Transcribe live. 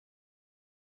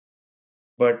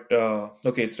But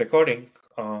okay, it's recording.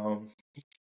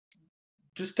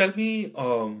 Just tell me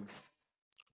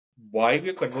why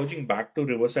we're converging back to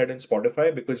Riverside and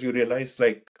Spotify, because you realize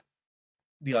like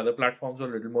the other platforms are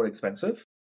a little more expensive.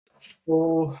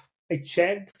 So I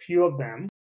checked few of them,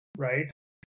 right?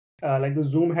 Like the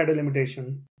Zoom had a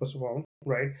limitation, first of all,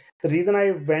 right? The reason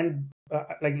I went,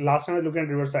 like last time I looked at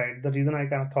Riverside, the reason I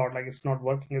kind of thought like it's not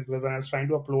working is because when I was trying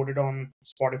to upload it on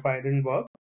Spotify, it didn't work.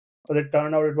 But it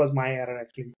turned out it was my error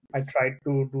actually. I tried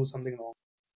to do something wrong.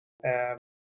 Uh,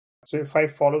 so if I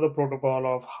follow the protocol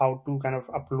of how to kind of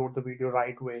upload the video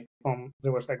right way from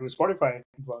Riverside to Spotify,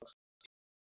 it works.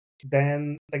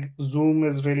 Then like Zoom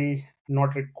is really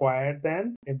not required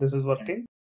then if this is working,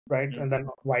 right? Mm. And then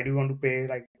why do you want to pay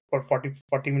like for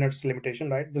 40 minutes limitation,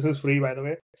 right? This is free, by the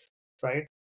way, right?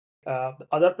 The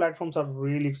other platforms are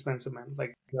really expensive, man.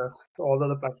 Like all the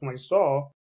other platforms I saw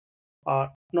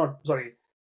are not, sorry,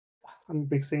 I'm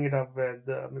mixing it up with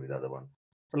maybe the other one.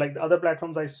 But like the other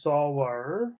platforms I saw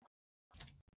were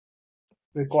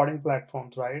recording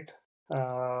platforms, right?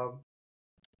 Uh,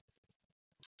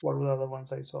 what were the other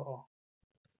ones I saw?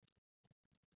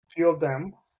 Few of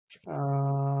them.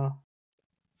 Uh,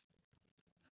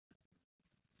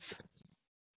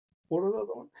 what was the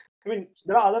other one? I mean,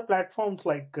 there are other platforms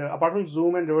like apart from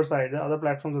Zoom and Riverside, there are other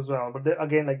platforms as well. But they,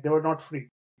 again, like they were not free,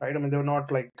 right? I mean, they were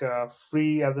not like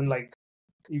free as in like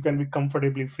you can be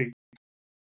comfortably free,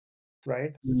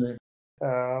 right? Mm.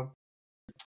 Uh,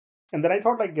 and then I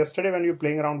thought like yesterday when we were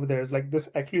playing around with theirs, like this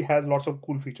actually has lots of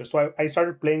cool features. So I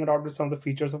started playing around with some of the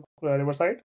features of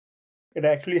Riverside. It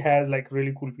actually has like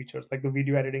really cool features, like the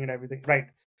video editing and everything, right?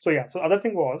 So yeah. So other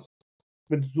thing was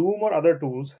with Zoom or other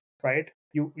tools, right?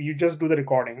 You just do the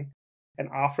recording, and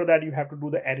after that you have to do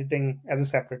the editing as a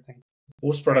separate thing,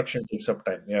 Post right? production takes up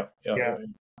time. Yeah, yeah, Yeah. yeah.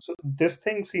 So this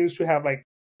thing seems to have like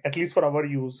at least for our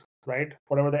use, right?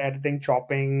 Whatever the editing,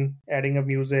 chopping, adding a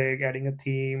music, adding a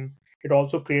theme. It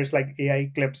also creates like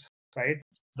AI clips, right?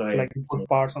 Right. Like the good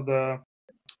parts of the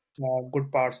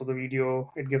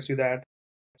video. It gives you that.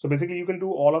 So basically, you can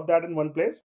do all of that in one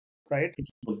place, right?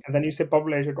 Cool. And then you say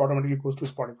publish, it automatically goes to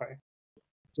Spotify.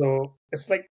 So it's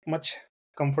like much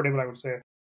comfortable, I would say.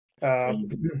 Uh,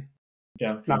 Yeah,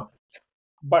 yeah. now,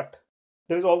 but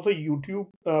there is also YouTube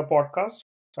podcast,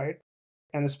 right?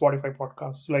 And the Spotify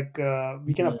podcast. So, like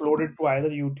we can Mhm. upload it to either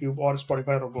YouTube or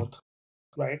Spotify or both,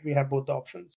 right? We have both the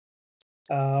options.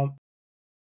 Um,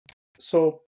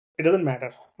 so it doesn't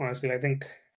matter, honestly. I think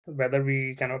whether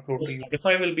we can upload So to you.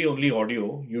 Spotify will be only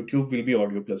audio. YouTube will be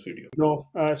audio plus video. No,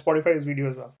 Spotify is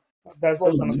video as well. That's Oh,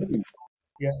 what one of the, really?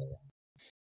 yeah.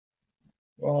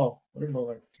 Wow, I didn't know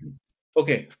that.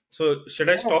 Okay, so should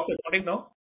I stop recording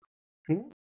now? Hmm?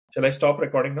 Shall I stop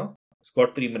recording now? It's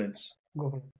got 3 minutes. Go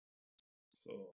for it. So